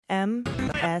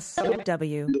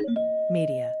MSW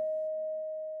Media.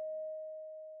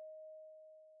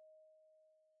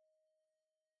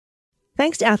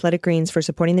 Thanks to Athletic Greens for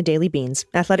supporting the Daily Beans.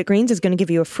 Athletic Greens is going to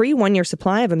give you a free 1-year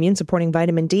supply of immune-supporting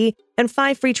vitamin D and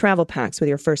 5 free travel packs with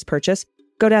your first purchase.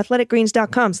 Go to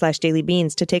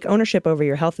athleticgreens.com/dailybeans to take ownership over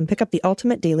your health and pick up the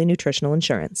ultimate daily nutritional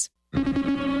insurance. News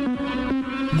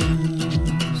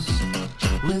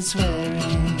with swearing.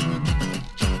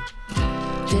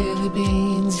 Daily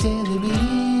Beans, Daily Beans.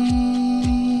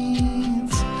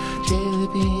 Daily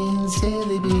Beans,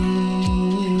 Daily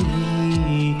Beans.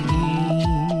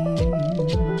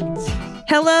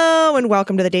 Hello and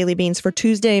welcome to the Daily Beans for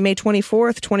Tuesday, May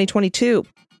 24th, 2022.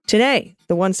 Today,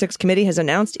 the 1-6 committee has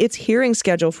announced its hearing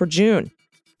schedule for June.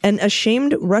 An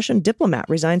ashamed Russian diplomat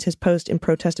resigns his post in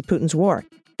protest of Putin's war.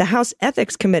 The House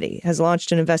Ethics Committee has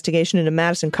launched an investigation into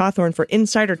Madison Cawthorn for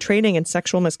insider trading and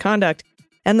sexual misconduct.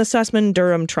 And the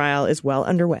Sussman-Durham trial is well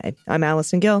underway. I'm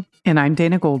Allison Gill. And I'm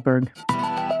Dana Goldberg.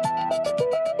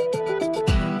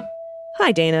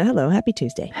 Hi, Dana. Hello. Happy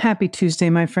Tuesday. Happy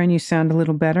Tuesday, my friend. You sound a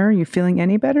little better. You feeling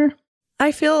any better?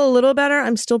 I feel a little better.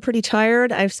 I'm still pretty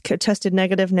tired. I've tested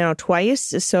negative now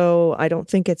twice, so I don't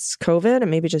think it's COVID.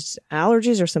 Maybe just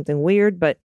allergies or something weird,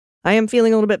 but I am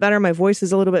feeling a little bit better. My voice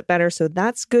is a little bit better, so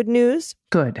that's good news.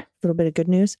 Good. A little bit of good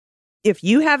news. If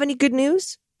you have any good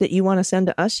news that you want to send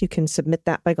to us, you can submit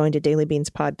that by going to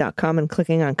dailybeanspod.com and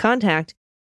clicking on contact.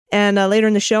 And later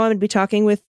in the show, I'm going to be talking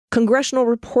with congressional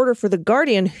reporter for The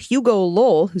Guardian, Hugo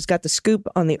Lowell, who's got the scoop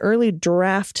on the early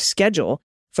draft schedule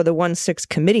for the 1-6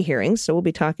 committee hearings. So we'll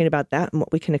be talking about that and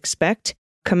what we can expect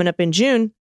coming up in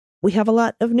June. We have a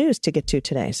lot of news to get to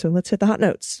today, so let's hit the hot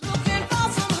notes.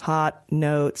 Hot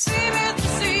notes.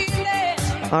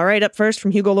 All right, up first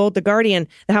from Hugo Lowell, The Guardian.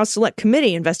 The House Select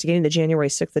Committee investigating the January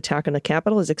 6th attack on the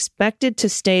Capitol is expected to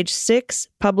stage 6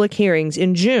 public hearings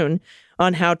in June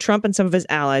on how Trump and some of his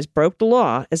allies broke the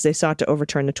law as they sought to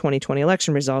overturn the 2020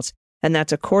 election results, and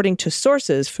that's according to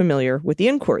sources familiar with the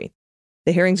inquiry.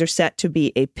 The hearings are set to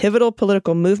be a pivotal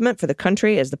political movement for the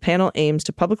country as the panel aims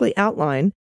to publicly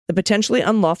outline the potentially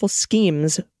unlawful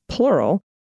schemes, plural,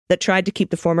 that tried to keep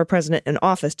the former president in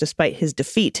office despite his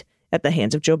defeat at the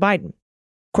hands of Joe Biden.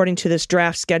 According to this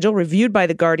draft schedule reviewed by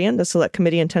The Guardian, the Select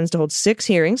Committee intends to hold 6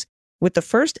 hearings, with the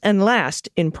first and last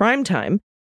in prime time,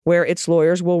 where its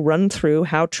lawyers will run through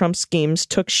how Trump's schemes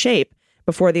took shape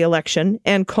before the election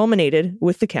and culminated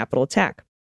with the Capitol attack.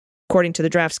 According to the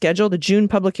draft schedule, the June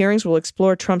public hearings will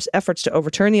explore Trump's efforts to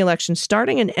overturn the election,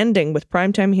 starting and ending with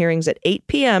primetime hearings at 8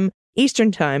 p.m. Eastern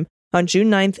Time on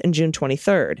June 9th and June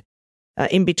 23rd.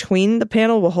 In between, the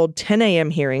panel will hold 10 a.m.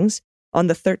 hearings on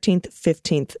the 13th,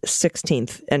 15th,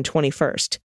 16th, and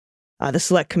 21st. The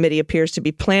Select Committee appears to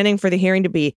be planning for the hearing to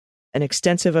be an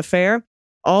extensive affair.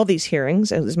 All these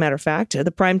hearings, as a matter of fact,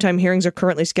 the primetime hearings are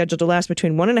currently scheduled to last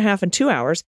between 1.5 and 2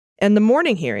 hours, and the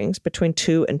morning hearings between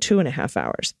 2 and 2.5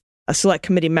 hours. A Select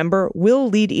Committee member will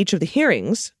lead each of the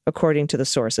hearings, according to the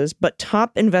sources, but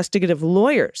top investigative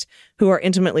lawyers who are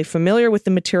intimately familiar with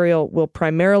the material will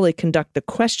primarily conduct the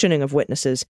questioning of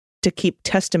witnesses to keep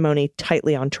testimony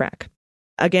tightly on track.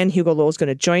 Again, Hugo Lowell is going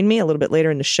to join me a little bit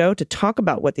later in the show to talk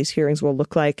about what these hearings will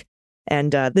look like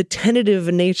and the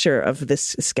tentative nature of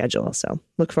this schedule. So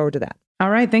look forward to that. All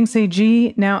right. Thanks,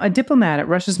 AG. Now, a diplomat at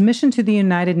Russia's mission to the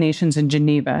United Nations in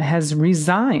Geneva has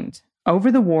resigned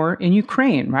over the war in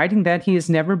Ukraine, writing that he has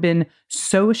never been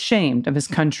so ashamed of his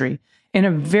country, in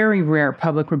a very rare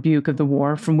public rebuke of the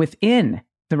war from within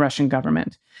the Russian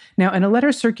government. Now, in a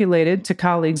letter circulated to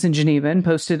colleagues in Geneva and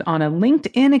posted on a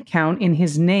LinkedIn account in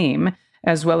his name,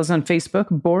 as well as on Facebook,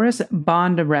 Boris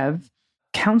Bondarev,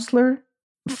 counselor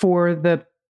for the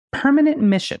permanent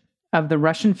mission of the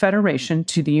Russian Federation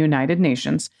to the United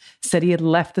Nations, said he had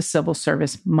left the civil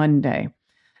service Monday.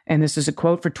 And this is a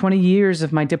quote, "For 20 years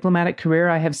of my diplomatic career,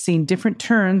 I have seen different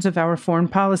turns of our foreign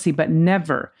policy, but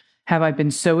never have I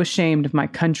been so ashamed of my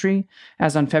country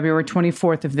as on February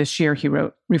 24th of this year," he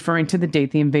wrote, referring to the date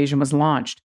the invasion was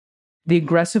launched. The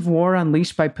aggressive war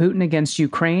unleashed by Putin against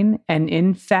Ukraine, and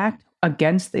in fact,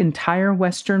 against the entire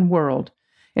Western world,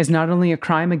 is not only a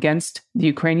crime against the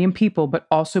Ukrainian people, but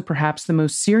also perhaps the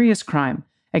most serious crime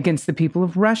against the people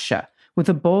of Russia, with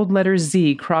a bold letter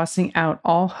Z crossing out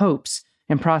all hopes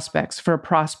and prospects for a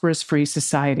prosperous, free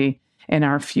society in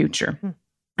our future.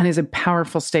 And is a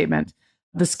powerful statement.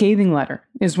 The scathing letter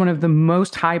is one of the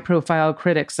most high-profile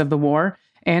critics of the war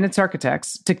and its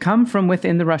architects to come from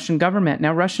within the Russian government.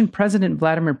 Now, Russian President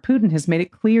Vladimir Putin has made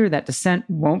it clear that dissent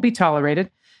won't be tolerated,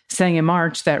 saying in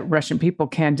March that Russian people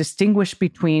can distinguish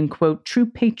between, quote, true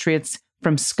patriots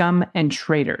from scum and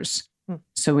traitors.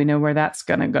 So we know where that's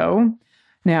going to go.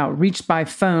 Now, reached by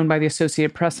phone by the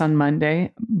Associated Press on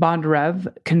Monday,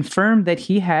 Bondarev confirmed that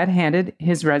he had handed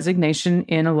his resignation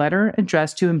in a letter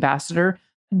addressed to Ambassador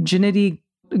Gennady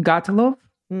Gatilov.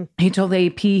 He told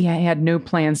AP he had no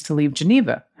plans to leave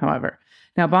Geneva, however.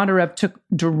 Now, Bondarev took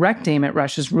direct aim at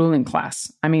Russia's ruling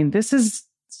class. I mean, this is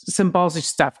some ballsy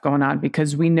stuff going on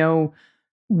because we know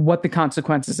what the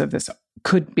consequences of this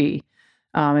could be.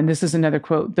 And this is another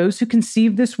quote. "Those who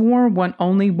conceive this war want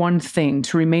only one thing,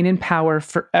 to remain in power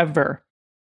forever.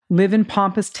 Live in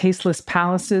pompous, tasteless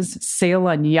palaces, sail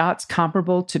on yachts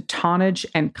comparable to tonnage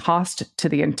and cost to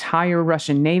the entire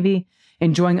Russian Navy,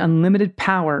 enjoying unlimited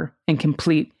power and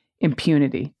complete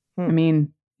impunity." I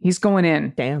mean, he's going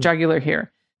in jugular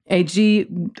here. AG,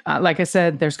 like I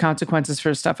said, there's consequences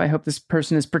for stuff. I hope this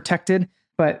person is protected,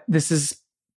 but this is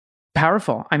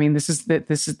powerful. I mean, this is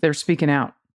they're speaking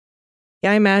out.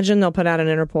 Yeah, I imagine they'll put out an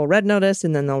Interpol red notice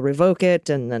and then they'll revoke it.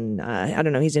 And then, I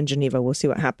don't know, he's in Geneva. We'll see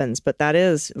what happens. But that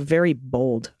is very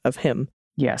bold of him.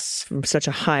 Yes. From such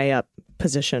a high up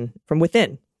position from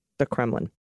within the Kremlin.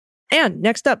 And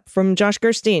next up from Josh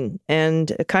Gerstein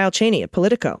and Kyle Cheney at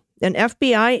Politico, an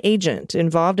FBI agent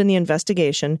involved in the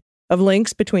investigation of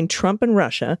links between Trump and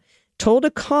Russia told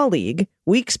a colleague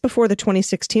weeks before the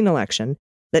 2016 election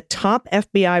that top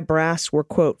FBI brass were,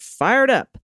 quote, fired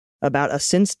up about a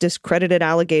since discredited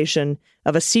allegation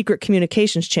of a secret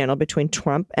communications channel between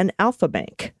Trump and Alfa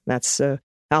Bank. That's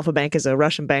Alfa Bank is a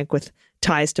Russian bank with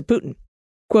ties to Putin.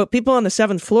 Quote, "People on the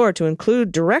 7th floor, to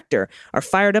include director, are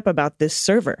fired up about this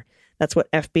server." That's what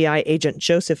FBI agent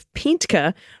Joseph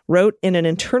Pintka wrote in an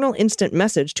internal instant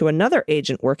message to another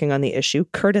agent working on the issue,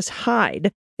 Curtis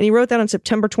Hyde. And he wrote that on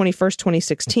September 21st,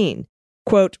 2016.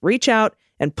 Quote, "Reach out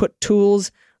and put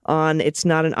tools on. It's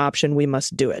not an option. We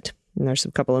must do it." And there's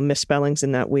a couple of misspellings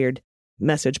in that weird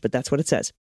message, but that's what it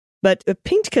says. But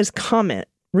Pintka's comment,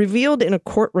 revealed in a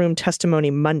courtroom testimony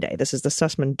Monday, this is the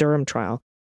Sussman-Durham trial,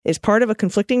 is part of a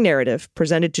conflicting narrative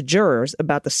presented to jurors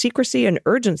about the secrecy and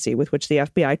urgency with which the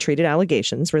FBI treated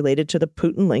allegations related to the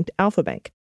Putin-linked Alfa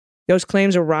Bank. Those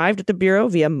claims arrived at the Bureau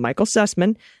via Michael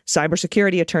Sussman,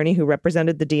 cybersecurity attorney who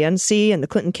represented the DNC and the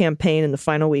Clinton campaign in the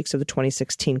final weeks of the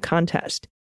 2016 contest.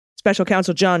 Special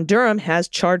counsel John Durham has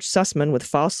charged Sussman with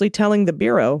falsely telling the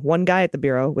Bureau, one guy at the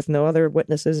Bureau with no other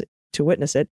witnesses to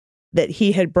witness it, that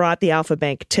he had brought the Alfa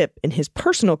Bank tip in his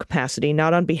personal capacity,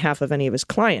 not on behalf of any of his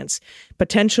clients,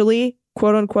 potentially,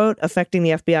 quote unquote, affecting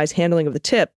the FBI's handling of the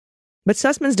tip. But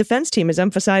Sussman's defense team has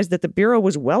emphasized that the Bureau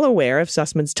was well aware of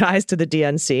Sussman's ties to the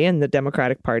DNC and the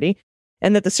Democratic Party,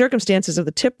 and that the circumstances of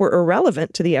the tip were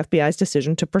irrelevant to the FBI's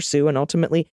decision to pursue and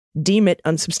ultimately deem it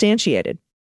unsubstantiated.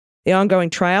 The ongoing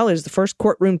trial is the first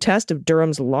courtroom test of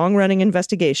Durham's long-running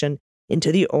investigation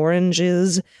into the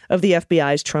oranges of the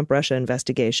FBI's Trump-Russia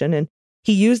investigation, and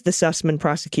he used the Sussman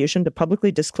prosecution to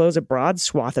publicly disclose a broad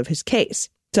swath of his case.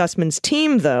 Sussman's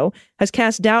team, though, has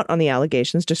cast doubt on the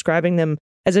allegations, describing them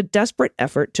as a desperate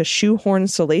effort to shoehorn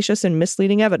salacious and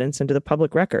misleading evidence into the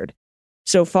public record.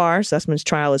 So far, Sussman's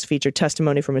trial has featured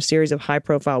testimony from a series of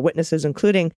high-profile witnesses,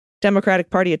 including Democratic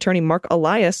Party attorney Mark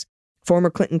Elias,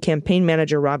 former Clinton campaign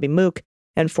manager Robbie Mook,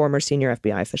 and former senior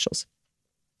FBI officials.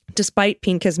 Despite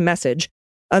Pintka's message,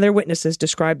 other witnesses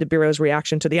described the Bureau's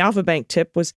reaction to the Alfa Bank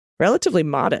tip was relatively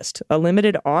modest, a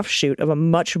limited offshoot of a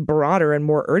much broader and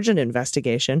more urgent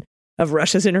investigation of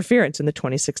Russia's interference in the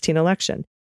 2016 election,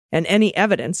 and any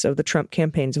evidence of the Trump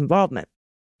campaign's involvement.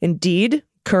 Indeed,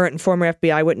 current and former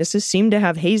FBI witnesses seem to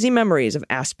have hazy memories of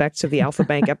aspects of the Alfa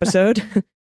Bank episode,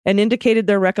 and indicated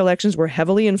their recollections were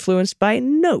heavily influenced by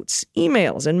notes,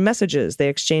 emails, and messages they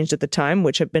exchanged at the time,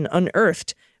 which have been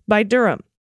unearthed by Durham.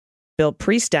 Bill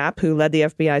Priestap, who led the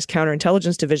FBI's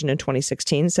counterintelligence division in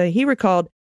 2016, said he recalled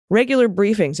regular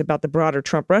briefings about the broader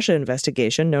Trump-Russia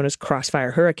investigation, known as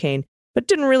Crossfire Hurricane, but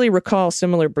didn't really recall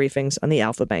similar briefings on the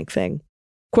Alfa Bank thing.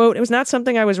 Quote, "It was not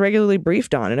something I was regularly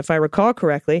briefed on, and if I recall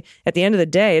correctly, at the end of the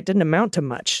day, it didn't amount to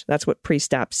much." That's what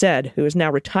Priestap said, who is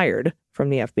now retired from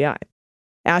the FBI.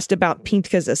 Asked about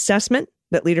Pintka's assessment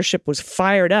that leadership was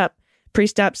fired up,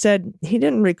 Priestap said he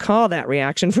didn't recall that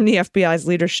reaction from the FBI's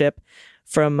leadership,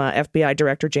 from FBI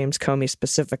Director James Comey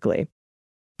specifically.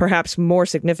 Perhaps more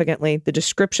significantly, the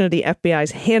description of the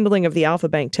FBI's handling of the Alfa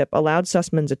Bank tip allowed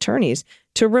Sussman's attorneys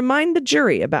to remind the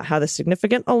jury about how the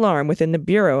significant alarm within the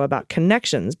Bureau about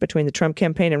connections between the Trump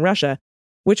campaign and Russia,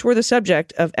 which were the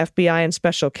subject of FBI and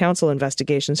special counsel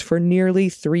investigations for nearly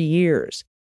 3 years.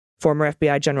 Former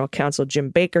FBI General Counsel Jim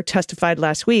Baker testified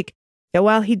last week that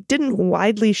while he didn't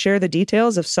widely share the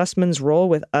details of Sussman's role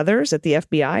with others at the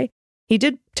FBI, he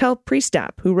did tell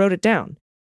Priestap, who wrote it down.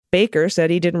 Baker said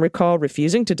he didn't recall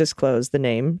refusing to disclose the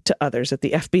name to others at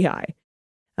the FBI.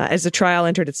 As the trial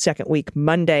entered its second week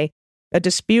Monday, A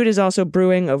dispute is also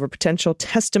brewing over potential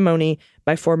testimony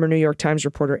by former New York Times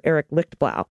reporter Eric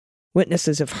Lichtblau.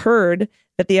 Witnesses have heard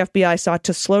that the FBI sought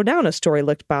to slow down a story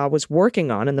Lichtblau was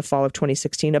working on in the fall of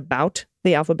 2016 about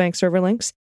the Alpha Bank server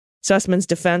links. Sussman's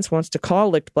defense wants to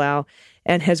call Lichtblau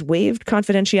and has waived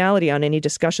confidentiality on any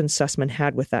discussions Sussman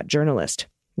had with that journalist.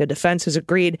 The defense has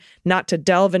agreed not to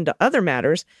delve into other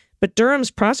matters, but Durham's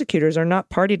prosecutors are not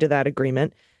party to that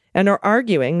agreement and are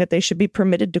arguing that they should be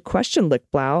permitted to question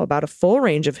Lichtblau about a full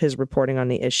range of his reporting on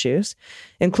the issues,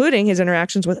 including his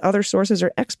interactions with other sources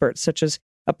or experts, such as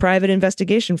a private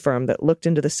investigation firm that looked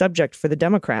into the subject for the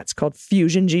Democrats called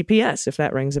Fusion GPS, if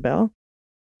that rings a bell.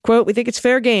 Quote, "We think it's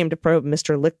fair game to probe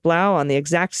Mr. Lichtblau on the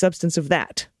exact substance of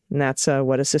that." And that's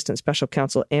what Assistant Special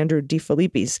Counsel Andrew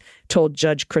DeFilippis told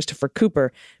Judge Christopher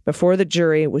Cooper before the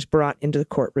jury was brought into the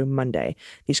courtroom Monday.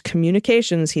 These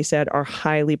communications, he said, are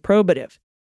highly probative.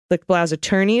 Lichtblau's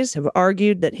attorneys have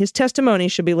argued that his testimony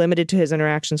should be limited to his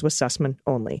interactions with Sussman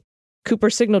only.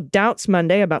 Cooper signaled doubts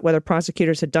Monday about whether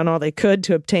prosecutors had done all they could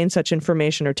to obtain such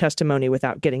information or testimony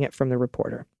without getting it from the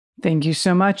reporter. Thank you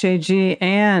so much, AG.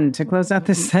 And to close out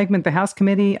this segment, the House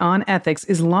Committee on Ethics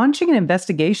is launching an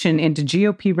investigation into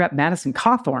GOP Rep. Madison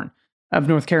Cawthorn of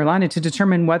North Carolina to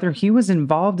determine whether he was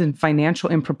involved in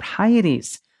financial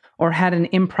improprieties or had an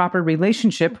improper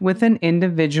relationship with an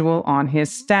individual on his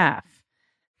staff.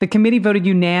 The committee voted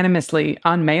unanimously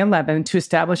on May 11 to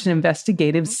establish an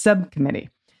investigative subcommittee.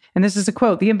 And this is a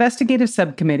quote, "The investigative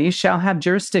subcommittee shall have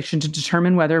jurisdiction to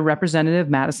determine whether Representative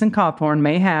Madison Cawthorn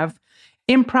may have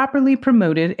improperly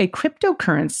promoted a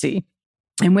cryptocurrency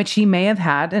in which he may have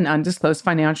had an undisclosed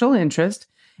financial interest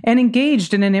and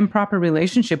engaged in an improper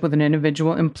relationship with an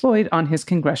individual employed on his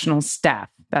congressional staff."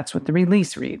 That's what the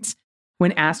release reads.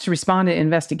 When asked to respond to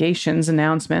investigation's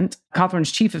announcement,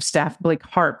 Cawthorn's chief of staff, Blake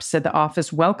Harp, said the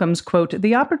office welcomes, quote,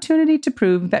 "the opportunity to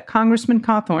prove that Congressman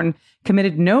Cawthorn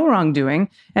committed no wrongdoing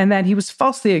and that he was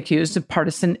falsely accused of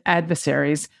partisan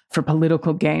adversaries for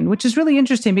political gain," which is really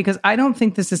interesting because I don't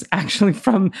think this is actually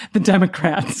from the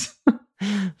Democrats.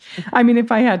 I mean,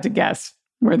 if I had to guess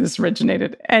where this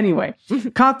originated. Anyway,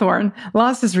 Cawthorn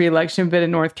lost his re-election bid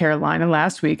in North Carolina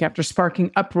last week after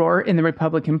sparking uproar in the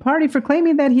Republican Party for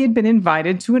claiming that he had been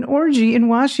invited to an orgy in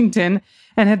Washington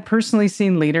and had personally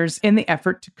seen leaders in the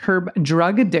effort to curb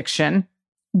drug addiction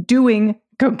doing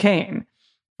cocaine,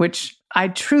 which I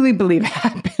truly believe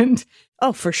happened.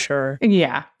 Oh, for sure.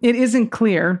 Yeah, it isn't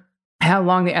clear how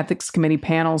long the Ethics Committee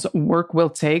panel's work will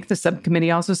take. The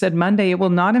subcommittee also said Monday it will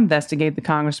not investigate the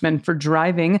congressman for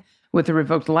driving with a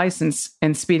revoked license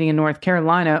and speeding in North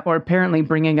Carolina, or apparently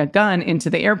bringing a gun into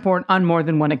the airport on more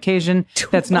than one occasion.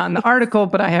 That's not in the article,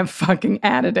 but I have fucking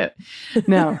added it.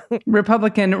 Now,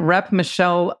 Republican Rep.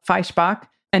 Michelle Feischbach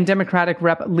and Democratic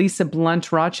Rep. Lisa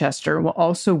Blunt Rochester will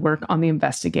also work on the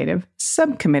investigative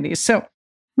subcommittee. So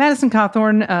Madison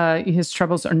Cawthorn, his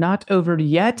troubles are not over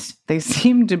yet. They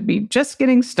seem to be just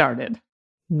getting started.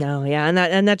 No, yeah,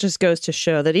 and that just goes to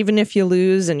show that even if you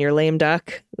lose and you're lame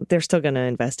duck, they're still going to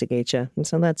investigate you. And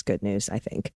so that's good news, I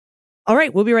think. All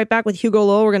right, we'll be right back with Hugo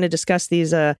Lowell. We're going to discuss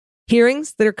these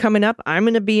hearings that are coming up. I'm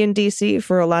going to be in D.C.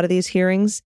 for a lot of these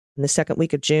hearings in the second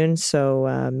week of June,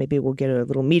 so maybe we'll get a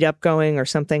little meetup going or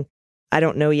something. I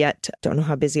don't know yet. Don't know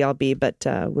how busy I'll be, but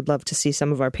would love to see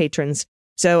some of our patrons.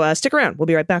 So stick around. We'll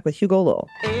be right back with Hugo Lowell.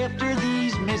 After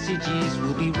these messages,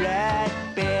 we'll be right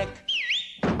back.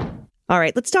 All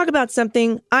right, let's talk about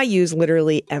something I use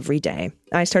literally every day.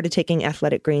 I started taking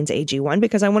Athletic Greens AG1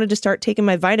 because I wanted to start taking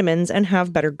my vitamins and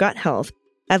have better gut health.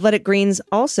 Athletic Greens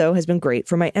also has been great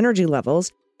for my energy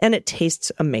levels, and it tastes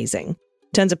amazing.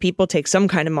 Tons of people take some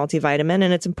kind of multivitamin,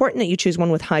 and it's important that you choose one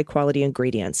with high-quality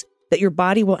ingredients that your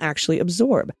body will actually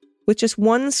absorb. With just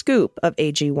one scoop of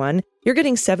AG1, you're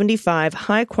getting 75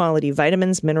 high-quality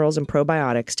vitamins, minerals, and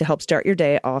probiotics to help start your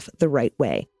day off the right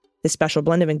way. This special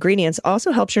blend of ingredients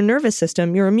also helps your nervous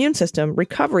system, your immune system,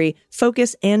 recovery,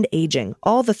 focus, and aging.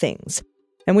 All the things.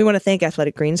 And we want to thank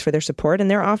Athletic Greens for their support, and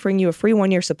they're offering you a free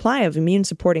 1-year supply of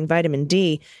immune-supporting vitamin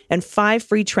D and 5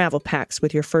 free travel packs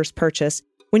with your first purchase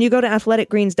when you go to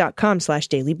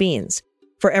athleticgreens.com/dailybeans.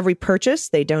 For every purchase,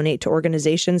 they donate to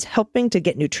organizations helping to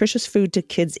get nutritious food to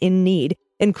kids in need,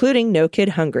 including No Kid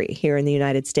Hungry here in the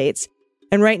United States.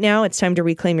 And right now, it's time to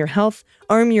reclaim your health,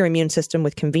 arm your immune system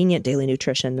with convenient daily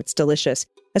nutrition that's delicious,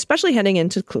 especially heading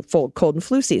into cold and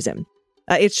flu season.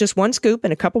 It's just one scoop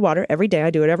in a cup of water every day. I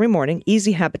do it every morning.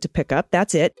 Easy habit to pick up.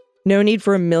 That's it. No need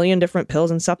for a million different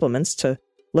pills and supplements to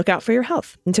look out for your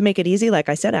health. And to make it easy, like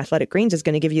I said, Athletic Greens is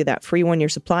going to give you that free 1-year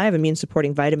supply of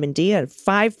immune-supporting vitamin D and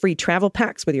 5 free travel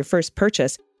packs with your first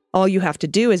purchase. All you have to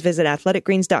do is visit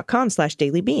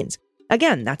athleticgreens.com/dailybeans.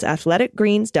 Again, that's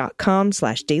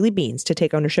athleticgreens.com/dailybeans to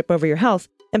take ownership over your health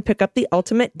and pick up the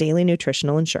ultimate daily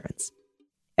nutritional insurance.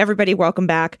 Everybody, welcome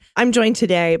back. I'm joined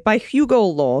today by Hugo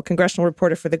Lowell, congressional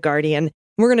reporter for The Guardian.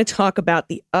 We're going to talk about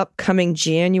the upcoming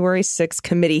January 6th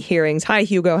committee hearings. Hi,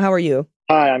 Hugo. How are you?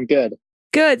 Hi, I'm good.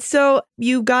 Good. So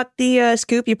you got the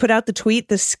scoop. You put out the tweet,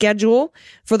 the schedule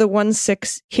for the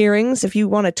 1/6 hearings. If you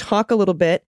want to talk a little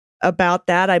bit about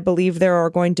that, I believe there are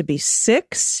going to be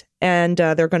 6, and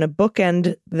they're going to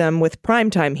bookend them with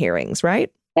primetime hearings,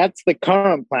 right? That's the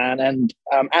current plan. And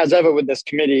as ever with this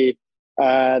committee,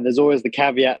 there's always the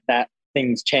caveat that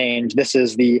things change. This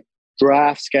is the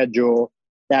draft schedule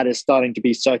that is starting to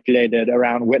be circulated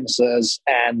around witnesses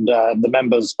and the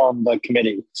members on the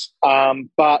committee.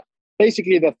 But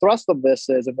basically, the thrust of this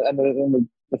is, and the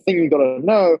thing you got to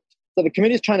know, so the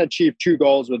committee is trying to achieve 2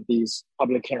 goals with these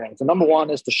public hearings. And number one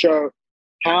is to show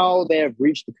how they have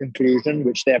reached the conclusion,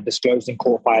 which they have disclosed in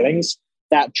court filings,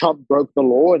 that Trump broke the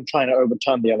law in trying to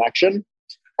overturn the election.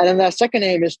 And then their second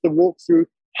aim is to walk through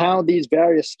how these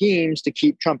various schemes to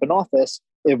keep Trump in office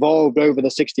evolved over the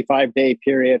 65-day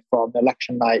period from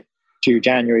election night to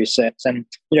January 6th. And,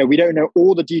 we don't know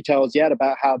all the details yet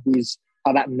about how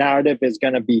that narrative is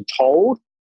going to be told.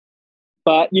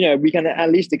 But, we can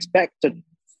at least expect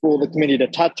for the committee to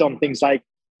touch on things like,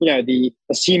 the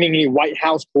seemingly White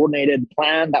House coordinated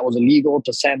plan that was illegal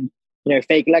to send,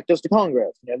 fake electors to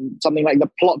Congress. Something like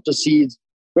the plot to seize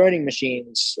voting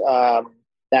machines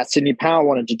that Sidney Powell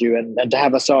wanted to do, and to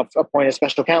have herself appoint a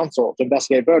special counsel to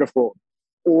investigate voter fraud.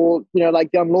 Or, like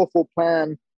the unlawful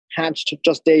plan hatched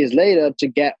just days later to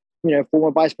get, former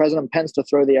Vice President Pence to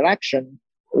throw the election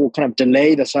or kind of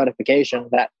delay the certification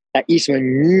that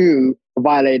Eastman knew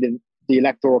violated the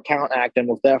Electoral Count Act and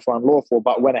was therefore unlawful,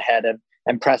 but went ahead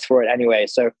and pressed for it anyway.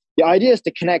 So the idea is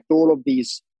to connect all of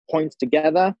these points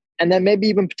together and then maybe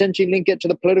even potentially link it to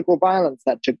the political violence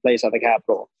that took place at the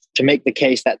Capitol to make the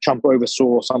case that Trump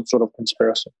oversaw some sort of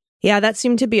conspiracy. Yeah, that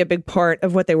seemed to be a big part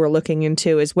of what they were looking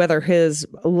into, is whether his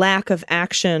lack of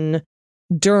action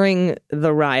during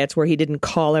the riots, where he didn't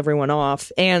call everyone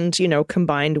off, and,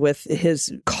 combined with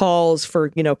his calls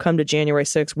for, come to January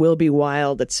 6th, will be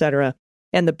wild, etc.,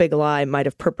 and the big lie might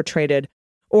have perpetrated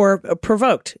or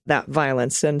provoked that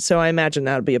violence. And so I imagine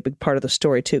that would be a big part of the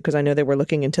story, too, because I know they were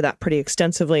looking into that pretty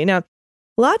extensively. Now,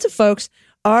 lots of folks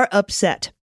are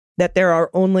upset that there are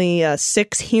only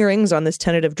 6 hearings on this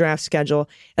tentative draft schedule,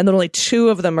 and that only 2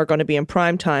 of them are going to be in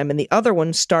prime time, and the other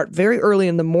ones start very early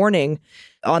in the morning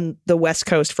on the West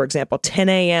Coast, for example, 10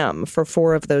 a.m. for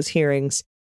 4 of those hearings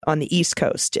on the East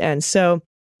Coast. And so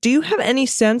do you have any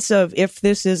sense of if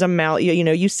this is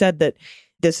you said that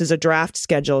this is a draft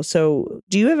schedule. So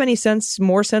do you have any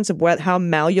more sense of how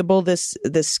malleable this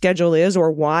schedule is,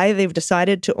 or why they've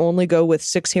decided to only go with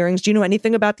 6 hearings? Do you know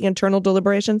anything about the internal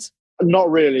deliberations? Not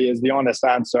really is the honest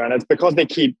answer. And it's because they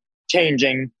keep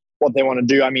changing what they want to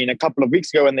do. I mean, a couple of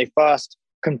weeks ago when they first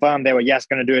confirmed they were,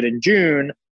 going to do it in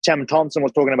June, Tim Thompson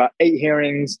was talking about 8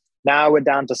 hearings. Now we're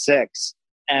down to 6.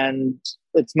 And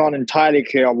it's not entirely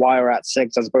clear why we're at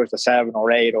 6 as opposed to 7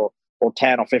 or 8 or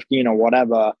 10 or 15 or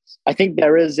whatever. I think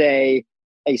there is a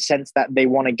sense that they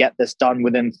want to get this done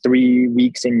within 3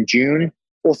 weeks in June.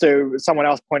 Also, someone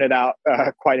else pointed out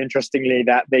quite interestingly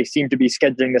that they seem to be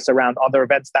scheduling this around other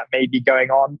events that may be going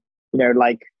on,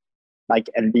 like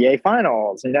NBA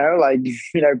finals,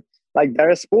 like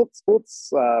various sports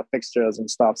fixtures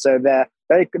and stuff. So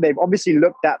they've obviously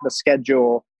looked at the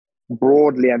schedule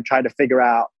broadly and tried to figure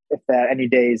out if there are any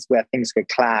days where things could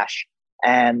clash.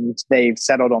 And they've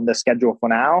settled on the schedule for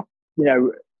now.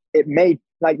 It may,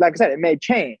 like I said, it may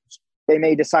change. They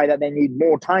may decide that they need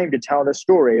more time to tell the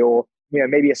story, or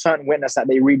maybe a certain witness that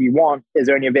they really want is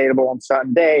only available on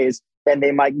certain days. Then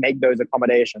they might make those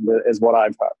accommodations, is what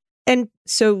I've heard. And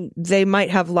so they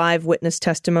might have live witness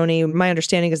testimony. My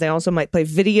understanding is they also might play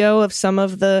video of some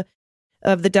of the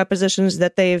depositions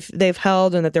that they've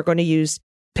held, and that they're going to use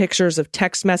pictures of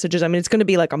text messages. I mean, it's going to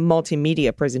be like a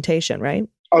multimedia presentation, right?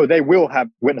 Oh, they will have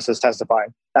witnesses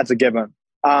testifying. That's a given.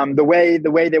 The way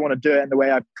they want to do it, and the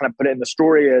way I kind of put it in the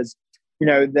story is,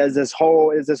 there's this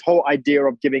whole idea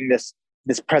of giving this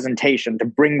presentation to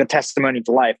bring the testimony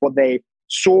to life. What they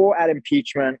saw at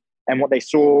impeachment and what they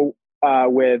saw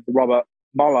with Robert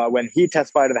Mueller when he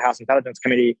testified to the House Intelligence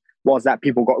Committee was that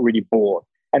people got really bored.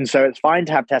 And so it's fine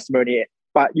to have testimony,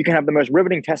 but you can have the most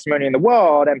riveting testimony in the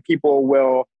world and people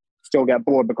will still get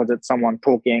bored because it's someone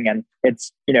talking and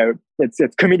it's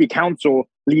committee counsel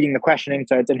leading the questioning.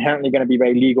 So it's inherently going to be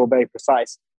very legal, very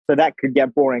precise. So that could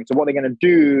get boring. So what they're going to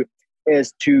do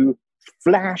is to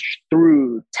flash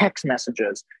through text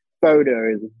messages,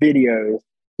 photos, videos,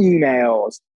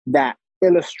 emails that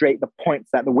illustrate the points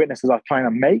that the witnesses are trying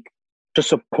to make, to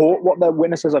support what the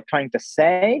witnesses are trying to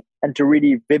say, and to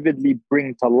really vividly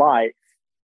bring to life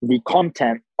the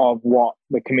content of what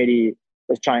the committee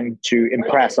is trying to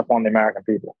impress upon the American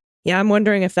people. Yeah, I'm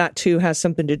wondering if that too has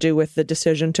something to do with the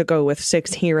decision to go with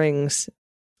 6 hearings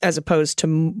as opposed to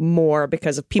more,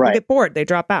 because if people get bored, they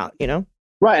drop out,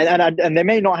 Right, and they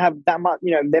may not have that much,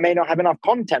 they may not have enough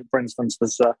content, for instance,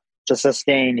 to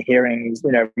sustain hearings,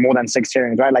 more than 6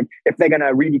 hearings, right? Like if they're going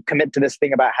to really commit to this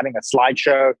thing about having a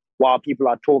slideshow while people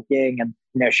are talking and,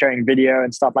 showing video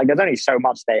and stuff, like there's only so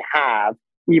much they have,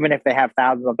 even if they have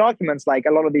thousands of documents. Like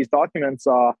a lot of these documents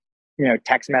are,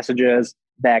 text messages,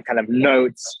 they're kind of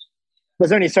notes.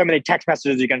 There's only so many text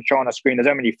messages you can show on a screen. There's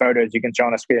so many photos you can show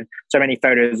on a screen, so many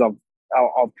photos of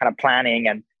kind of planning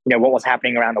and, what was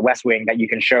happening around the West Wing that you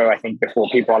can show, I think, before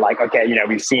people are like, okay,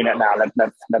 we've seen it now,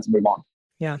 let's move on.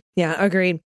 Yeah,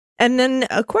 agreed. And then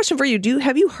a question for you.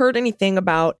 Have you heard anything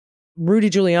about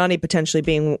Rudy Giuliani potentially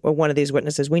being one of these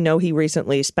witnesses? We know he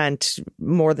recently spent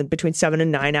more than between 7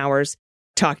 and 9 hours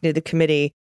talking to the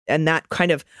committee, and that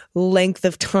kind of length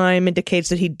of time indicates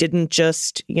that he didn't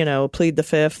just, plead the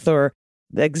fifth or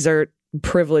exert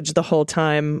privilege the whole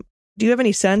time. Do you have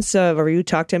any sense of, or you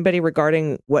talked to anybody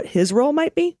regarding what his role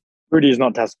might be? Rudy is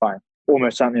not testifying,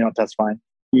 almost certainly not testifying.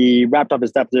 He wrapped up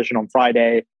his deposition on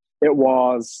Friday. It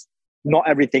was not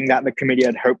everything that the committee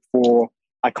had hoped for.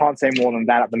 I can't say more than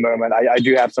that at the moment. I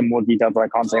do have some more details, but I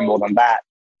can't say more than that.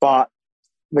 But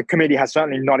the committee has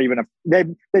certainly not even,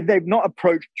 they've not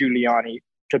approached Giuliani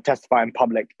to testify in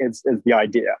public is the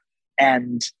idea.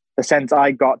 And the sense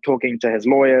I got talking to his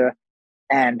lawyer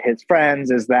and his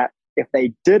friends is that if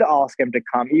they did ask him to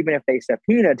come, even if they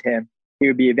subpoenaed him, he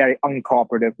would be a very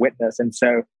uncooperative witness. And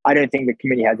so I don't think the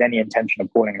committee has any intention of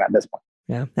calling him at this point.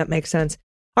 Yeah, that makes sense.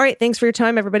 All right. Thanks for your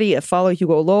time, everybody. Follow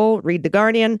Hugo Lowell, read The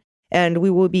Guardian, and we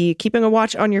will be keeping a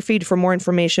watch on your feed for more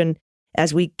information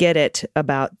as we get it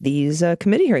about these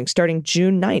committee hearings starting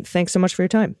June 9th. Thanks so much for your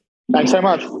time. Thanks so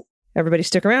much. Everybody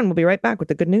stick around. We'll be right back with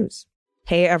the good news.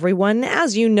 Hey, everyone.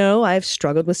 As you know, I've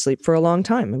struggled with sleep for a long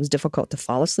time. It was difficult to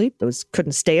fall asleep.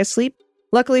 Couldn't stay asleep.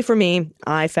 Luckily for me,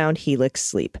 I found Helix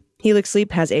Sleep. Helix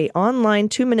Sleep has an online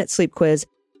 2-minute sleep quiz,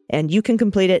 and you can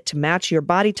complete it to match your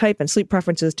body type and sleep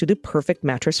preferences to the perfect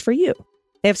mattress for you.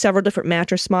 They have several different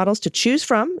mattress models to choose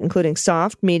from, including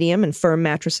soft, medium, and firm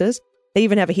mattresses. They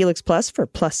even have a Helix Plus for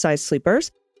plus-size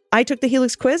sleepers. I took the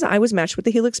Helix quiz. I was matched with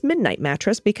the Helix Midnight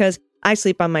mattress because I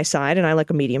sleep on my side and I like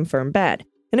a medium firm bed.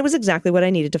 And it was exactly what I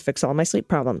needed to fix all my sleep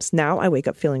problems. Now I wake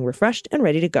up feeling refreshed and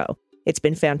ready to go. It's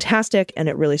been fantastic, and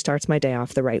it really starts my day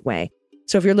off the right way.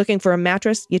 So if you're looking for a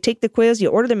mattress, you take the quiz, you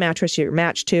order the mattress you're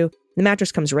matched to. The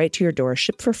mattress comes right to your door,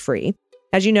 shipped for free.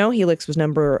 As you know, Helix was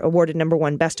awarded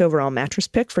 #1 best overall mattress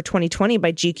pick for 2020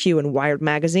 by GQ and Wired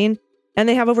magazine, and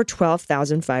they have over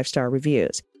 12,000 5-star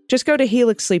reviews. Just go to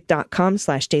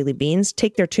helixsleep.com/dailybeans,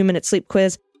 take their 2-minute sleep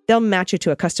quiz. They'll match you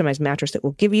to a customized mattress that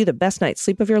will give you the best night's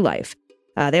sleep of your life.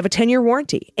 They have a 10-year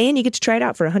warranty, and you get to try it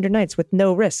out for 100 nights with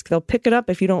no risk. They'll pick it up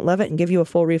if you don't love it and give you a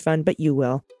full refund, but you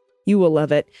will. You will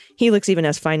love it. Helix even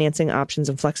has financing options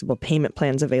and flexible payment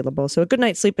plans available, so a good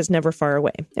night's sleep is never far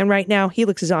away. And right now,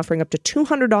 Helix is offering up to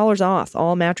 $200 off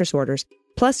all mattress orders,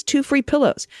 plus 2 free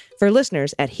pillows for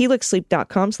listeners at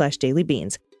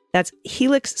helixsleep.com/dailybeans. That's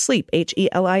Helix Sleep,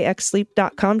 HELIX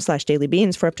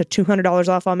sleep.com/dailybeans for up to $200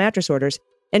 off all mattress orders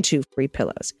and 2 free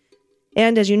pillows.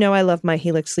 And as you know, I love my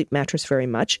Helix Sleep mattress very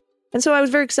much. And so I was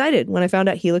very excited when I found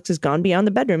out Helix has gone beyond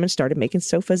the bedroom and started making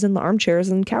sofas and armchairs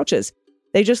and couches.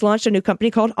 They just launched a new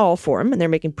company called Allform, and they're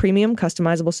making premium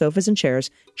customizable sofas and chairs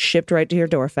shipped right to your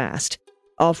door fast.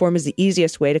 Allform is the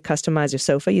easiest way to customize a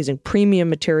sofa using premium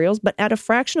materials, but at a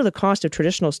fraction of the cost of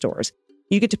traditional stores.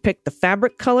 You get to pick the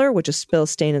fabric color, which is spill,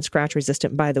 stain, and scratch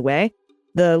resistant, by the way,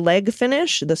 the leg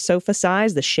finish, the sofa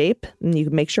size, the shape, and you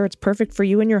can make sure it's perfect for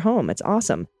you and your home. It's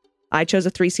awesome. I chose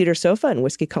a 3-seater sofa in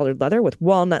whiskey-colored leather with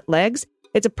walnut legs.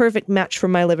 It's a perfect match for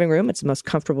my living room. It's the most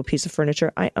comfortable piece of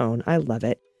furniture I own. I love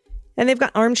it. And they've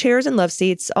got armchairs and love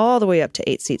seats all the way up to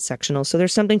 8-seat sectionals. So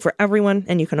there's something for everyone,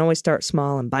 and you can always start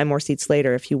small and buy more seats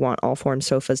later if you want Allform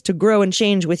sofas to grow and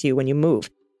change with you when you move.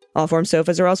 Allform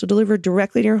sofas are also delivered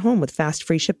directly to your home with fast,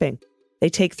 free shipping. They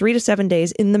take 3 to 7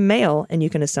 days in the mail, and you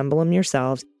can assemble them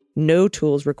yourselves. No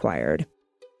tools required.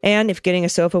 And if getting a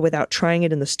sofa without trying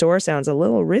it in the store sounds a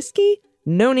little risky,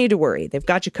 no need to worry. They've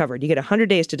got you covered. You get 100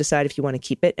 days to decide if you want to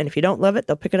keep it, and if you don't love it,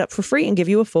 they'll pick it up for free and give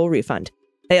you a full refund.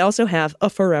 They also have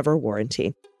a forever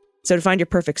warranty. So to find your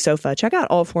perfect sofa, check out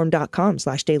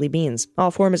allform.com/dailybeans.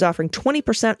 Allform is offering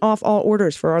 20% off all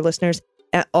orders for our listeners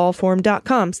at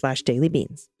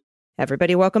allform.com/dailybeans.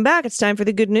 Everybody, welcome back. It's time for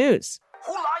the good news.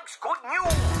 Who likes good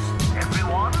news?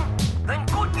 Everyone? Then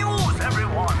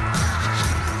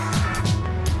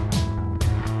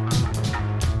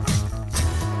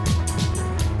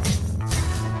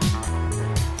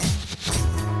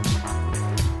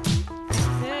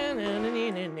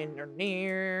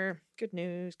Good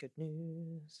news, good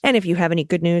news. And if you have any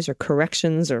good news or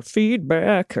corrections or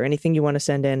feedback or anything you want to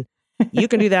send in, you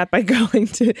can do that by going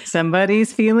to...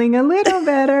 Somebody's feeling a little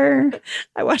better.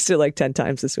 I watched it like 10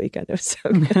 times this weekend. It was so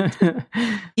good.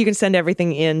 You can send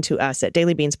everything in to us at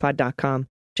dailybeanspod.com.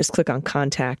 Just click on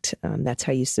contact. That's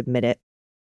how you submit it.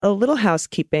 A little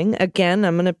housekeeping. Again,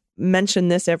 I'm going to mention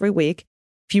this every week.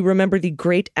 If you remember the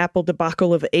great Apple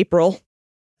debacle of April,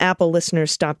 Apple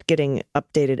listeners stopped getting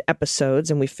updated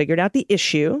episodes, and we figured out the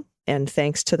issue. And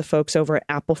thanks to the folks over at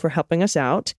Apple for helping us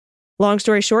out. Long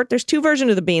story short, there's 2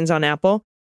 versions of the beans on Apple,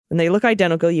 and they look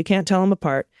identical. You can't tell them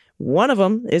apart. One of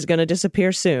them is going to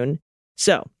disappear soon.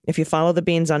 So if you follow the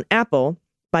beans on Apple,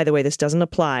 by the way, this doesn't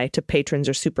apply to patrons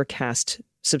or Supercast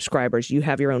subscribers. You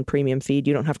have your own premium feed.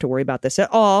 You don't have to worry about this at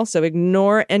all. So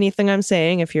ignore anything I'm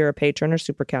saying if you're a patron or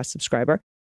Supercast subscriber.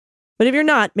 But if you're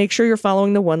not, make sure you're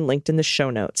following the one linked in the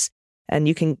show notes. And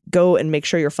you can go and make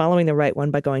sure you're following the right one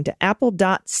by going to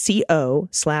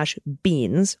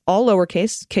apple.co/beans, all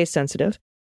lowercase, case sensitive.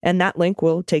 And that link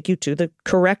will take you to the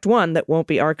correct one that won't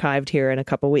be archived here in a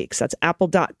couple weeks. That's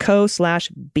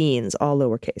apple.co/beans, all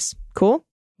lowercase. Cool?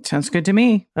 Sounds good to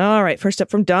me. All right. First up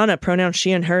from Donna, pronouns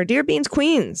she and her. Dear Beans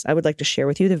Queens, I would like to share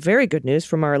with you the very good news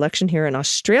from our election here in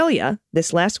Australia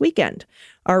this last weekend.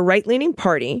 Our right-leaning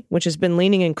party, which has been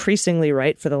leaning increasingly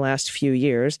right for the last few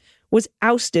years, was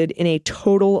ousted in a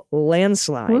total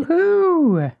landslide.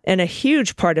 Woohoo! And a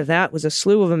huge part of that was a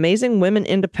slew of amazing women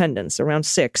independents, around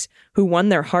 6, who won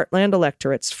their heartland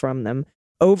electorates from them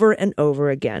over and over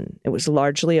again. It was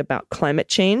largely about climate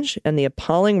change and the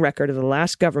appalling record of the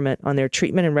last government on their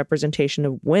treatment and representation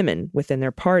of women within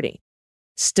their party.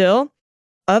 Still,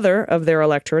 other of their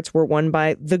electorates were won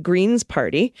by the Greens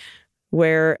Party,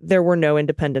 where there were no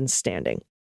independents standing.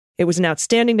 It was an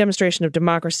outstanding demonstration of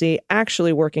democracy,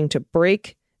 actually working to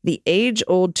break the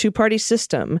age-old 2-party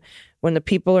system when the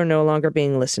people are no longer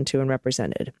being listened to and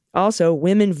represented. Also,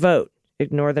 women vote.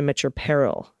 Ignore them at your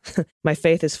peril. My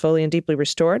faith is fully and deeply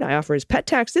restored. I offer as pet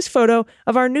tax this photo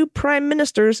of our new prime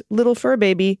minister's little fur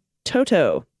baby,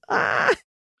 Toto. Ah!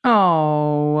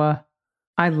 Oh,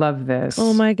 I love this.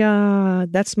 Oh my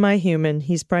God. That's my human.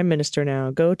 He's prime minister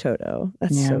now. Go Toto.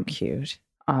 That's so cute.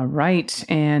 All right.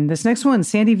 And this next one,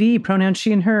 Sandy V, pronouns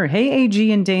she and her. Hey,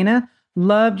 AG and Dana.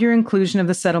 Loved your inclusion of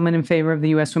the settlement in favor of the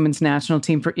U.S. women's national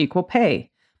team for equal pay.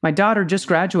 My daughter just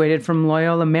graduated from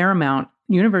Loyola Marymount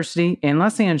University in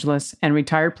Los Angeles, and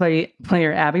retired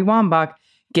player Abby Wambach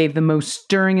gave the most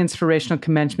stirring inspirational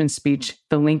commencement speech.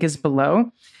 The link is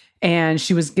below. And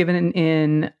she was given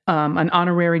an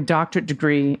honorary doctorate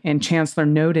degree, and Chancellor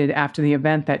noted after the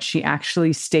event that she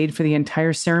actually stayed for the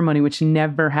entire ceremony, which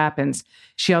never happens.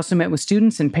 She also met with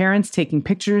students and parents, taking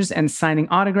pictures and signing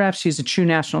autographs. She's a true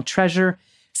national treasure.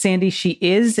 Sandy, she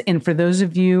is. And for those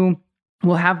of you,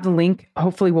 we'll have the link.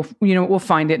 Hopefully we'll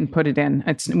find it and put it in.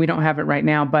 We don't have it right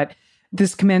now, but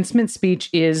this commencement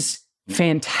speech is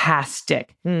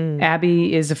fantastic.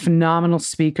 Abby is a phenomenal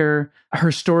speaker.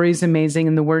 Her story is amazing,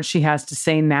 and the words she has to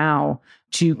say now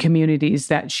to communities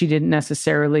that she didn't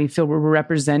necessarily feel were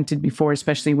represented before,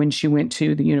 especially when she went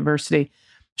to the university.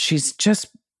 She's just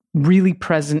really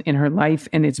present in her life,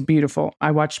 and it's beautiful.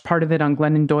 I watched part of it on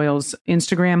Glennon Doyle's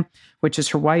Instagram, which is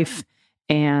her wife,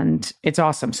 and it's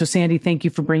awesome. So Sandy, thank you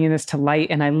for bringing this to light,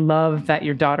 and I love that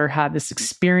your daughter had this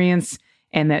experience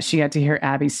and that she got to hear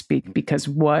Abby speak, because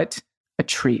what a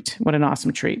treat. What an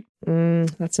awesome treat.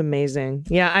 That's amazing.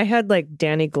 Yeah, I had like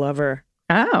Danny Glover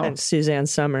and Suzanne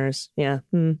Summers. Yeah.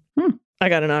 I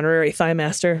got an honorary thigh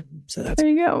master. So that's... There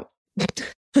you go.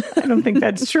 I don't think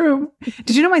that's true.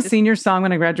 Did you know my senior song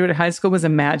when I graduated high school was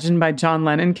Imagine by John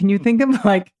Lennon? Can you think of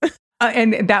like...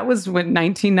 and that was when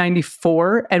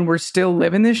 1994, and we're still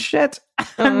living this shit.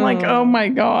 I'm like, oh my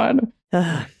God.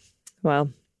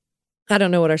 Well, I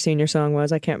don't know what our senior song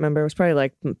was. I can't remember. It was probably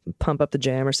like Pump Up the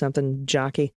Jam or something,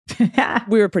 Jockey.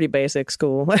 We were pretty basic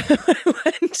school.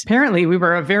 Apparently, we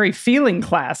were a very feeling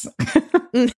class.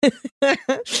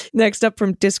 Next up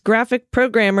from Dysgraphic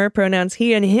Programmer, pronouns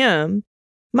he and him.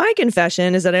 My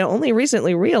confession is that I only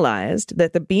recently realized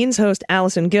that the Beans host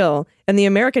Allison Gill and the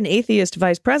American Atheist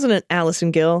Vice President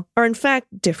Allison Gill are in fact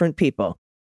different people.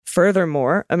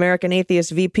 Furthermore, American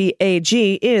Atheist VP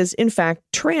AG is in fact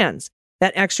trans.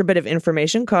 That extra bit of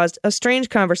information caused a strange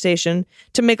conversation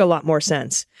to make a lot more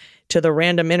sense. To the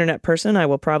random internet person I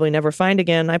will probably never find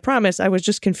again, I promise I was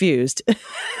just confused.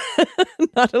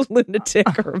 Not a lunatic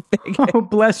or a bigot. Oh,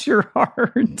 bless your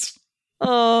heart.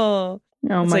 Oh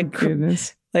my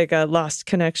goodness. Like Lost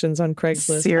Connections on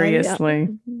Craigslist. Seriously.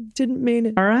 Didn't mean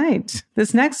it. All right.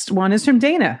 This next one is from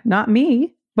Dana. Not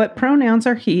me, but pronouns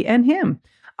are he and him.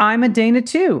 I'm a Dana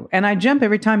too. And I jump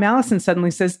every time Allison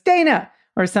suddenly says, Dana,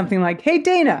 or something like, hey,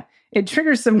 Dana. It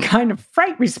triggers some kind of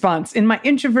fright response in my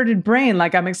introverted brain,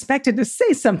 like I'm expected to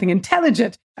say something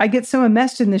intelligent. I get so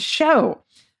enmeshed in the show.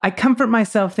 I comfort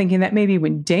myself thinking that maybe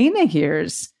when Dana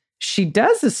hears, she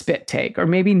does a spit take or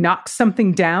maybe knocks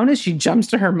something down as she jumps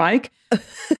to her mic.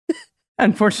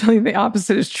 Unfortunately, the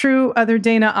opposite is true. Other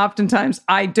Dana, oftentimes,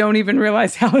 I don't even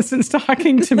realize Allison's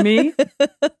talking to me.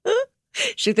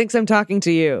 She thinks I'm talking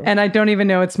to you. And I don't even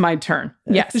know it's my turn.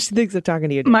 Yes. She thinks I'm talking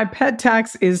to you. My pet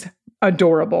tax is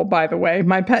adorable, by the way.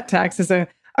 My pet tax is a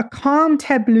calm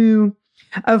tableau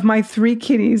of my 3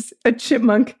 kitties, a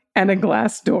chipmunk, and a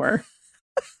glass door.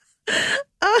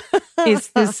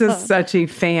 This is such a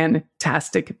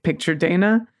fantastic picture,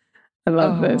 Dana. I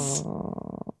love this.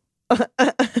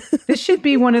 This should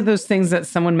be one of those things that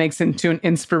someone makes into an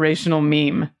inspirational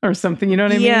meme or something. You know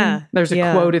what I mean? There's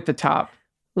a quote at the top.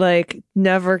 Like,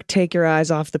 never take your eyes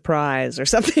off the prize or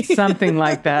something. Something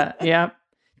like that. Yep.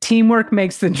 Teamwork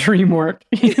makes the dream work.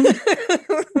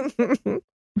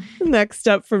 Next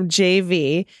up from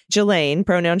JV, Jelaine,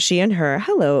 pronoun she and her.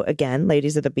 Hello again,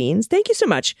 ladies of the beans. Thank you so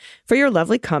much for your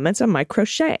lovely comments on my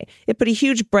crochet. It put a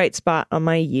huge bright spot on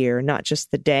my year, not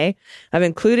just the day. I've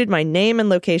included my name and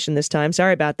location this time.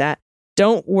 Sorry about that.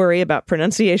 Don't worry about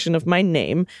pronunciation of my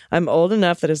name. I'm old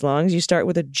enough that as long as you start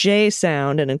with a J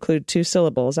sound and include 2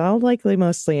 syllables, I'll likely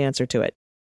mostly answer to it.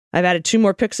 I've added 2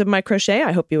 more pics of my crochet.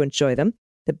 I hope you enjoy them.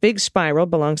 The big spiral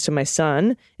belongs to my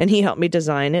son, and he helped me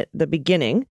design it at the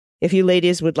beginning. If you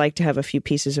ladies would like to have a few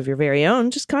pieces of your very own,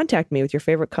 just contact me with your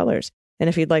favorite colors. And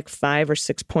if you'd like 5 or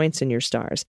 6 points in your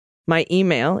stars, my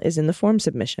email is in the form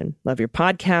submission. Love your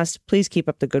podcast. Please keep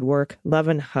up the good work. Love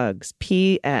and hugs.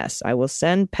 P.S. I will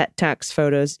send pet tax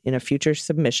photos in a future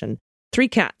submission. 3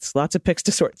 cats. Lots of pics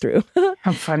to sort through.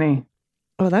 How funny.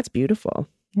 Oh, that's beautiful.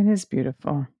 It is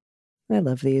beautiful. I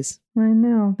love these. I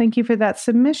know. Thank you for that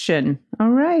submission. All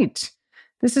right.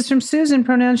 This is from Susan,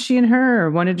 pronouns she and her.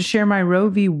 Wanted to share my Roe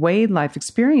v. Wade life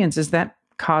experiences that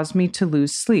caused me to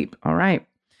lose sleep. All right.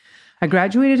 I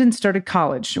graduated and started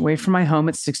college away from my home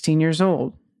at 16 years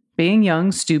old. Being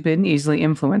young, stupid, and easily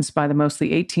influenced by the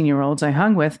mostly 18-year-olds I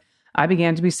hung with, I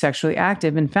began to be sexually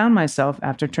active and found myself,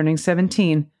 after turning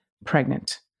 17,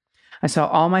 pregnant. I saw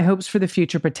all my hopes for the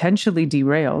future potentially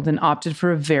derailed and opted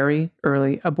for a very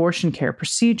early abortion care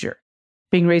procedure.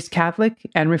 Being raised Catholic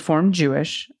and Reformed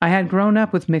Jewish, I had grown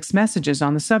up with mixed messages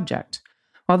on the subject.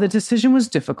 While the decision was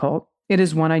difficult, it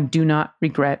is one I do not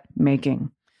regret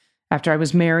making. After I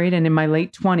was married and in my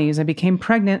late 20s, I became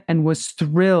pregnant and was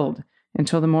thrilled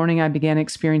until the morning I began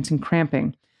experiencing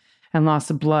cramping and loss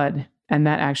of blood, and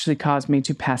that actually caused me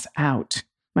to pass out.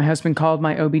 My husband called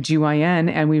my OBGYN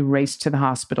and we raced to the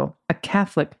hospital, a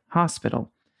Catholic hospital.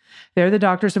 There, the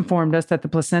doctors informed us that the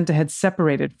placenta had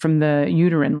separated from the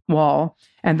uterine wall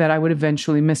and that I would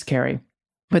eventually miscarry.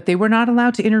 But they were not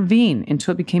allowed to intervene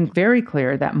until it became very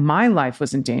clear that my life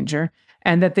was in danger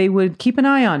and that they would keep an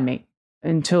eye on me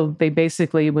until they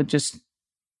basically would just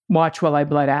watch while I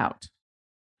bled out.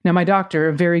 Now, my doctor,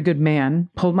 a very good man,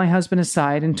 pulled my husband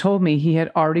aside and told me he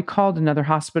had already called another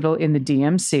hospital in the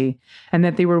DMC and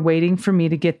that they were waiting for me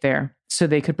to get there so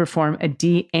they could perform a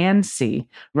D&C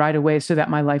right away so that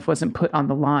my life wasn't put on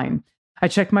the line. I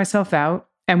checked myself out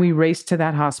and we raced to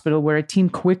that hospital where a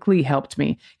team quickly helped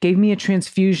me, gave me a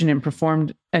transfusion, and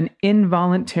performed an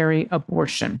involuntary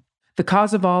abortion. The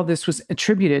cause of all this was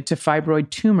attributed to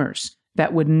fibroid tumors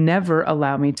that would never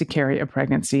allow me to carry a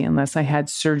pregnancy unless I had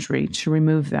surgery to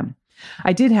remove them.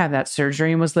 I did have that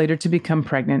surgery and was later to become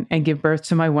pregnant and give birth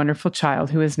to my wonderful child,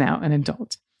 who is now an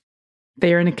adult.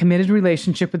 They are in a committed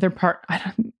relationship with their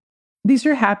partner. These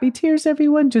are happy tears,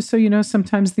 everyone, just so you know.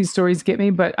 Sometimes these stories get me,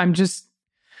 but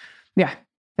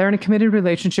they're in a committed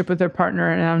relationship with their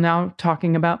partner, and I'm now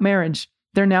talking about marriage.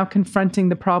 They're now confronting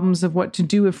the problems of what to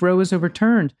do if Roe is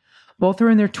overturned. Both are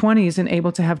in their 20s and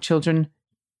able to have children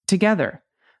together.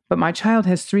 But my child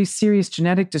has 3 serious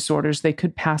genetic disorders they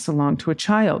could pass along to a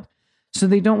child, so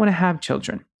they don't want to have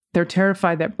children. They're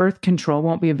terrified that birth control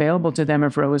won't be available to them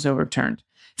if Roe is overturned,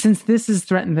 since this has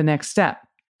threatened the next step.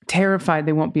 Terrified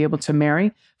they won't be able to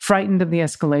marry, frightened of the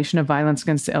escalation of violence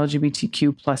against the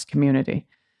LGBTQ plus community.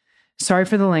 Sorry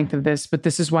for the length of this, but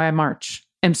this is why I march.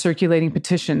 I'm circulating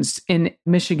petitions in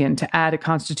Michigan to add a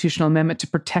constitutional amendment to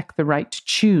protect the right to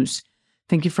choose.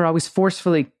 Thank you for always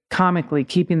forcefully, comically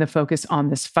keeping the focus on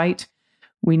this fight.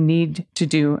 We need to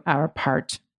do our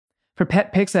part. For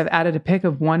pet pics, I've added a pic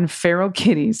of one of the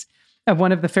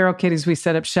feral kitties we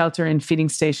set up shelter and feeding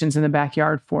stations in the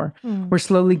backyard for. We're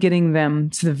slowly getting them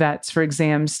to the vets for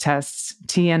exams, tests,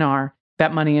 TNR,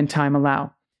 that money and time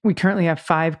allow. We currently have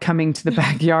 5 coming to the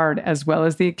backyard, as well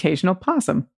as the occasional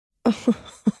possum.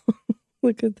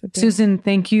 Look at that. Susan,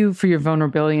 thank you for your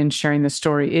vulnerability and sharing this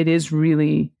story. It is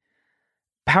really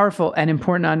powerful and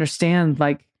important to understand.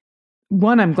 Like,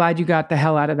 one, I'm glad you got the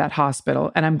hell out of that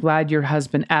hospital. And I'm glad your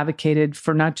husband advocated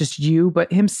for not just you,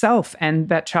 but himself and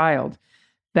that child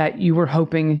that you were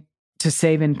hoping to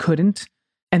save and couldn't.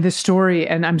 And this story,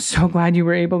 and I'm so glad you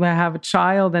were able to have a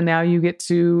child, and now you get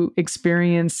to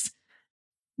experience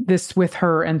this with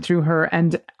her and through her.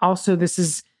 And also, this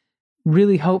is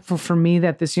really hopeful for me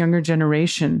that this younger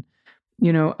generation,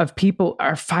 of people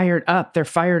are fired up. They're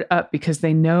fired up because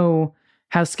they know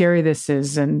how scary this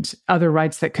is and other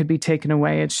rights that could be taken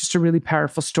away. It's just a really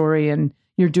powerful story, and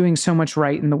you're doing so much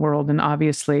right in the world. And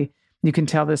obviously, you can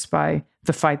tell this by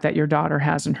the fight that your daughter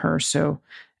has in her. So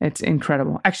it's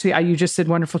incredible. Actually, you just said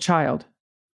wonderful child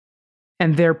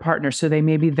and their partner. So they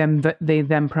may be them, they,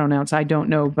 them pronouns. I don't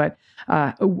know, but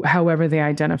however they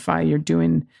identify, you're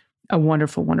doing a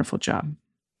wonderful, wonderful job.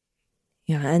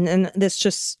 Yeah. And this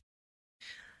just,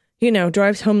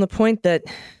 drives home the point that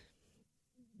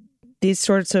these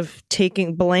sorts of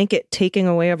blanket taking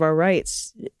away of our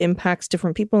rights impacts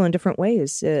different people in different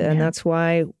ways. And that's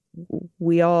why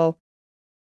we all,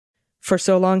 for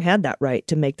so long, had that right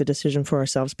to make the decision for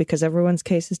ourselves, because everyone's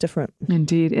case is different.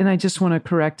 Indeed. And I just want to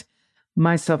correct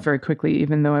myself very quickly,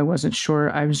 even though I wasn't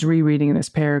sure. I was rereading this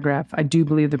paragraph. I do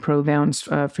believe the pronouns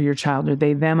for your child are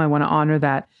they, them. I want to honor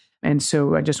that. And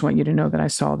so I just want you to know that I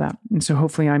saw that. And so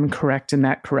hopefully I'm correct in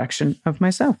that correction of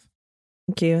myself.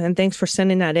 Thank you. And thanks for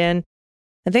sending that in.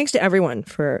 And thanks to everyone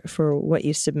for what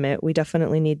you submit. We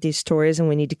definitely need these stories, and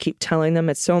we need to keep telling them.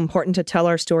 It's so important to tell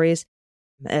our stories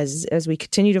as we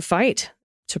continue to fight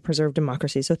to preserve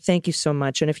democracy. So thank you so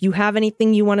much. And if you have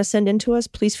anything you want to send in to us,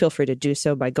 please feel free to do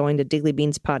so by going to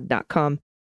dailybeanspod.com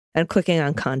and clicking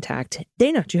on contact.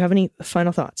 Dana, do you have any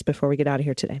final thoughts before we get out of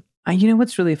here today?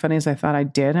 What's really funny is I thought I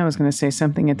did. I was going to say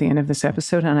something at the end of this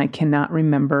episode, and I cannot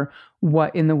remember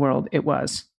what in the world it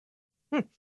was.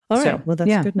 All right. Well, that's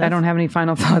good enough. I don't have any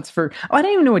final thoughts I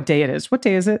don't even know what day it is. What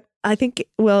day is it? I think,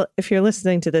 if you're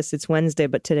listening to this, it's Wednesday,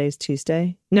 but today's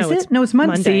Tuesday. No, it's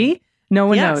Monday. See? No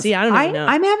one knows. See, I don't even know.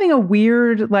 I'm having a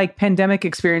weird pandemic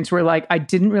experience where I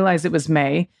didn't realize it was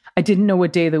May. I didn't know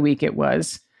what day of the week it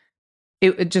was.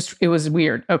 It was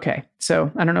weird. Okay.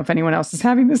 So I don't know if anyone else is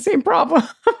having the same problem.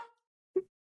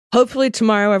 Hopefully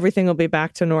tomorrow everything will be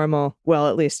back to normal. Well,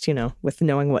 at least, with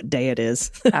knowing what day it is.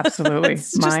 Absolutely.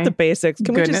 It's just the basics.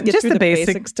 Can we just get through the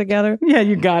basics together? Yeah,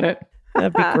 you got it.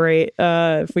 That'd be great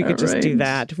if we could just do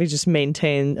that. If we just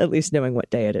maintain at least knowing what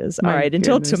day it is. All right.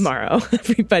 Until tomorrow,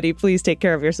 everybody, please take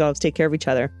care of yourselves. Take care of each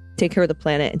other. Take care of the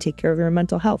planet, and take care of your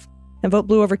mental health. And vote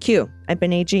blue over Q. I've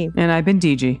been AG. And I've been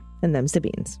DG. And them's the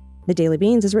beans. The Daily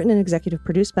Beans is written and executive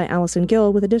produced by Allison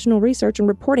Gill, with additional research and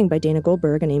reporting by Dana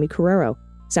Goldberg and Amy Carrero.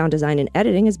 Sound design and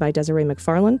editing is by Desiree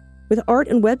McFarlane, with art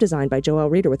and web design by Joelle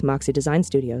Reeder with Moxie Design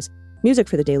Studios. Music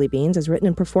for The Daily Beans is written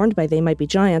and performed by They Might Be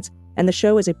Giants, and the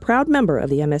show is a proud member of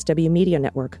the MSW Media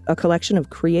Network, a collection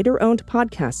of creator-owned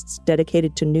podcasts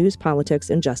dedicated to news, politics,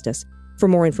 and justice. For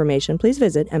more information, please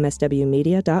visit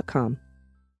mswmedia.com.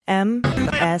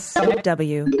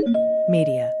 MSW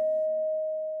Media.